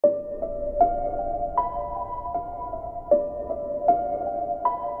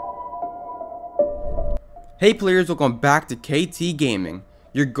Hey players, welcome back to KT Gaming,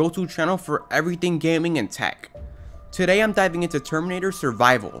 your go-to channel for everything gaming and tech. Today I'm diving into Terminator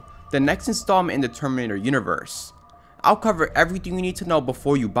Survival, the next installment in the Terminator universe. I'll cover everything you need to know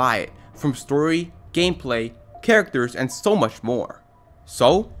before you buy it, from story, gameplay, characters, and so much more.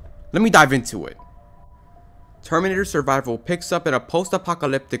 So, let me dive into it. Terminator Survival picks up in a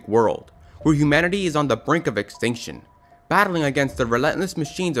post-apocalyptic world, where humanity is on the brink of extinction, battling against the relentless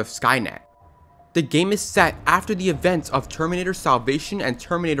machines of Skynet. The game is set after the events of Terminator Salvation and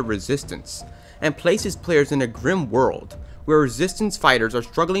Terminator Resistance, and places players in a grim world, where Resistance fighters are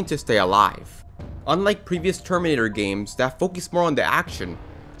struggling to stay alive. Unlike previous Terminator games that focus more on the action,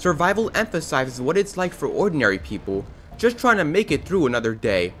 Survival emphasizes what it's like for ordinary people just trying to make it through another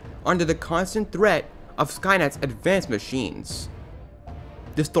day under the constant threat of Skynet's advanced machines.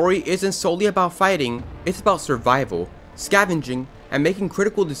 The story isn't solely about fighting, it's about survival, scavenging, and making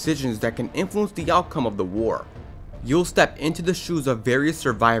critical decisions that can influence the outcome of the war. You'll step into the shoes of various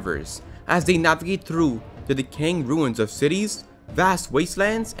survivors as they navigate through the decaying ruins of cities, vast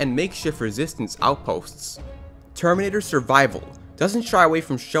wastelands, and makeshift resistance outposts. Terminator Survival doesn't shy away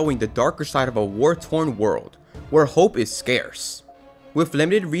from showing the darker side of a war-torn world where hope is scarce. With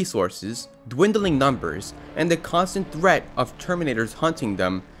limited resources, dwindling numbers, and the constant threat of Terminators hunting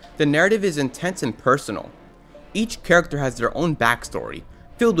them, the narrative is intense and personal. Each character has their own backstory,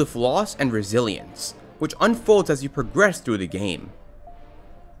 filled with loss and resilience, which unfolds as you progress through the game.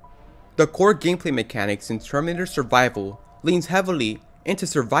 The core gameplay mechanics in Terminator Survival leans heavily into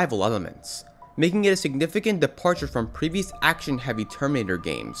survival elements, making it a significant departure from previous action-heavy Terminator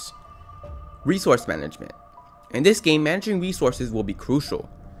games. Resource management. In this game, managing resources will be crucial.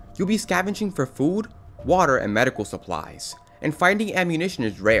 You'll be scavenging for food, water, and medical supplies, and finding ammunition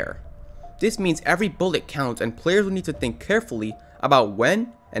is rare. This means every bullet counts and players will need to think carefully about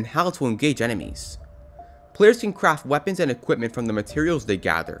when and how to engage enemies. Players can craft weapons and equipment from the materials they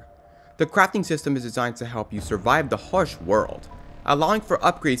gather. The crafting system is designed to help you survive the harsh world, allowing for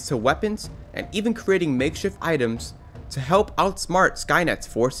upgrades to weapons and even creating makeshift items to help outsmart Skynet's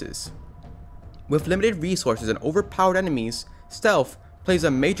forces. With limited resources and overpowered enemies, stealth plays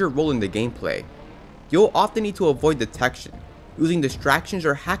a major role in the gameplay. You'll often need to avoid detection, using distractions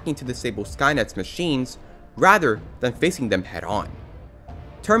or hacking to disable Skynet's machines rather than facing them head-on.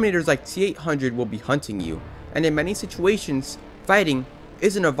 Terminators like T-800 will be hunting you, and in many situations, fighting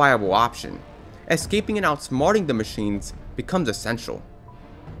isn't a viable option. Escaping and outsmarting the machines becomes essential.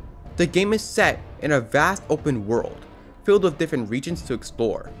 The game is set in a vast open world, filled with different regions to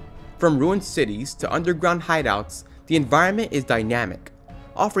explore. From ruined cities to underground hideouts, the environment is dynamic,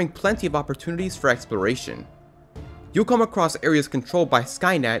 offering plenty of opportunities for exploration. You'll come across areas controlled by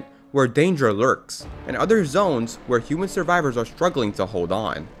Skynet where danger lurks, and other zones where human survivors are struggling to hold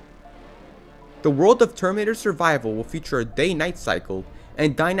on. The world of Terminator Survival will feature a day-night cycle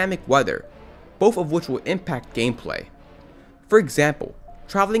and dynamic weather, both of which will impact gameplay. For example,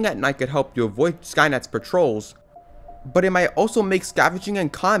 traveling at night could help you avoid Skynet's patrols, but it might also make scavenging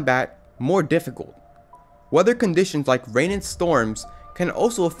and combat more difficult. Weather conditions like rain and storms can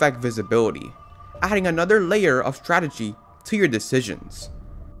also affect visibility, adding another layer of strategy to your decisions.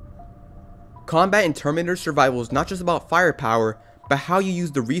 Combat in Terminator Survival is not just about firepower, but how you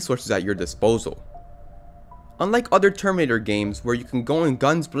use the resources at your disposal. Unlike other Terminator games where you can go in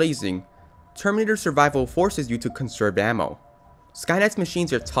guns blazing, Terminator Survival forces you to conserve ammo. Skynet's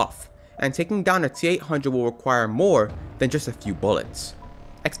machines are tough, and taking down a T-800 will require more than just a few bullets.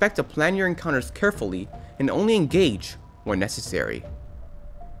 Expect to plan your encounters carefully and only engage when necessary.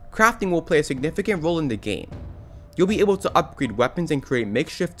 Crafting will play a significant role in the game. You'll be able to upgrade weapons and create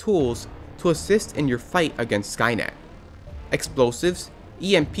makeshift tools to assist in your fight against Skynet. Explosives,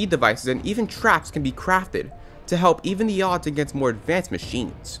 EMP devices, and even traps can be crafted to help even the odds against more advanced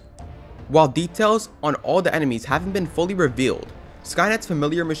machines. While details on all the enemies haven't been fully revealed, Skynet's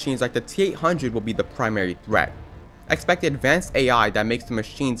familiar machines like the T-800 will be the primary threat. Expect advanced AI that makes the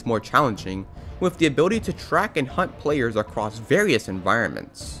machines more challenging, with the ability to track and hunt players across various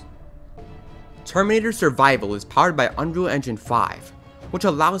environments. Terminator Survival is powered by Unreal Engine 5, which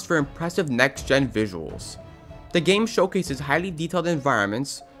allows for impressive next-gen visuals. The game showcases highly detailed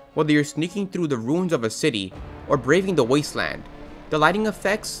environments, whether you're sneaking through the ruins of a city or braving the wasteland. The lighting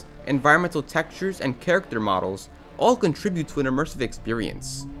effects, environmental textures, and character models all contribute to an immersive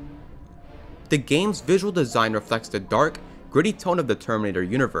experience. The game's visual design reflects the dark, gritty tone of the Terminator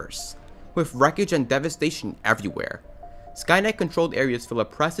universe, with wreckage and devastation everywhere. Skynet-controlled areas feel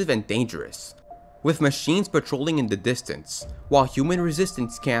oppressive and dangerous, with machines patrolling in the distance, while human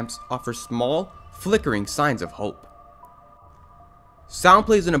resistance camps offer small, flickering signs of hope. Sound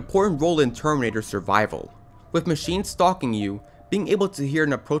plays an important role in Terminator Survival. With machines stalking you, being able to hear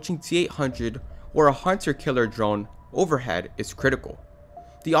an approaching T-800 or a hunter-killer drone overhead is critical.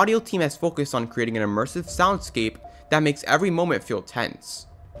 The audio team has focused on creating an immersive soundscape that makes every moment feel tense.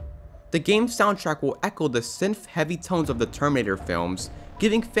 The game's soundtrack will echo the synth-heavy tones of the Terminator films,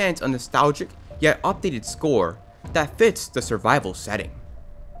 giving fans a nostalgic yet updated score that fits the survival setting.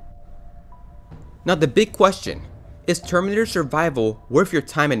 Now the big question, is Terminator Survival worth your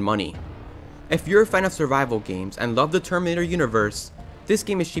time and money? If you're a fan of survival games and love the Terminator universe, this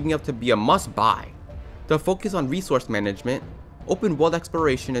game is shaping up to be a must-buy. The focus on resource management, open world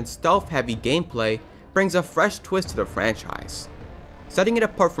exploration, and stealth-heavy gameplay brings a fresh twist to the franchise. Setting it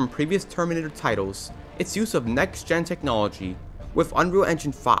apart from previous Terminator titles, its use of next-gen technology with Unreal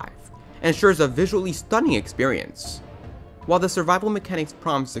Engine 5 ensures a visually stunning experience, while the survival mechanics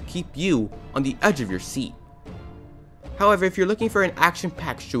promise to keep you on the edge of your seat. However, if you're looking for an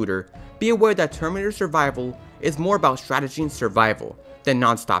action-packed shooter, be aware that Terminator Survival is more about strategy and survival than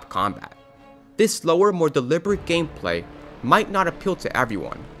non-stop combat. This slower, more deliberate gameplay might not appeal to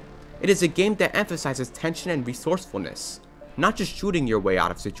everyone. It is a game that emphasizes tension and resourcefulness, not just shooting your way out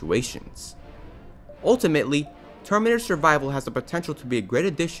of situations. Ultimately, Terminator Survival has the potential to be a great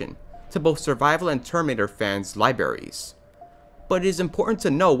addition to both survival and Terminator fans' libraries, but it is important to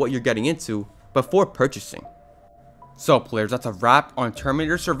know what you're getting into before purchasing. So players, that's a wrap on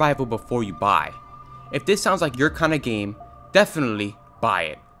Terminator Survival before you buy. If this sounds like your kind of game, definitely buy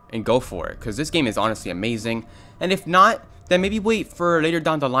it and go for it, because this game is honestly amazing. And if not, then maybe wait for later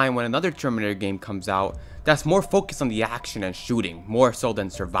down the line when another Terminator game comes out that's more focused on the action and shooting, more so than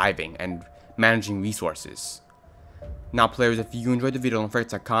surviving and managing resources. Now players, if you enjoyed the video, don't forget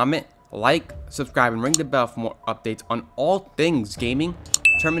to comment, like, subscribe, and ring the bell for more updates on all things gaming,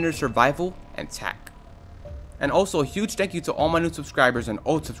 Terminator Survival, and tech. And also a huge thank you to all my new subscribers and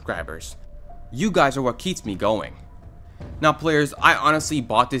old subscribers. You guys are what keeps me going. Now players, I honestly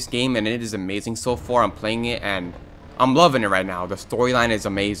bought this game and it is amazing so far. I'm playing it and I'm loving it right now. The storyline is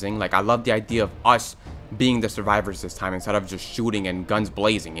amazing. Like, I love the idea of us being the survivors this time instead of just shooting and guns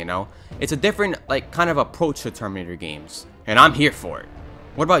blazing, you know? It's a different, like, kind of approach to Terminator games, and I'm here for it.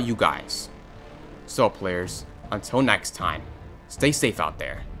 What about you guys? So players, until next time, stay safe out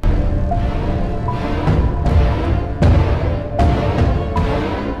there.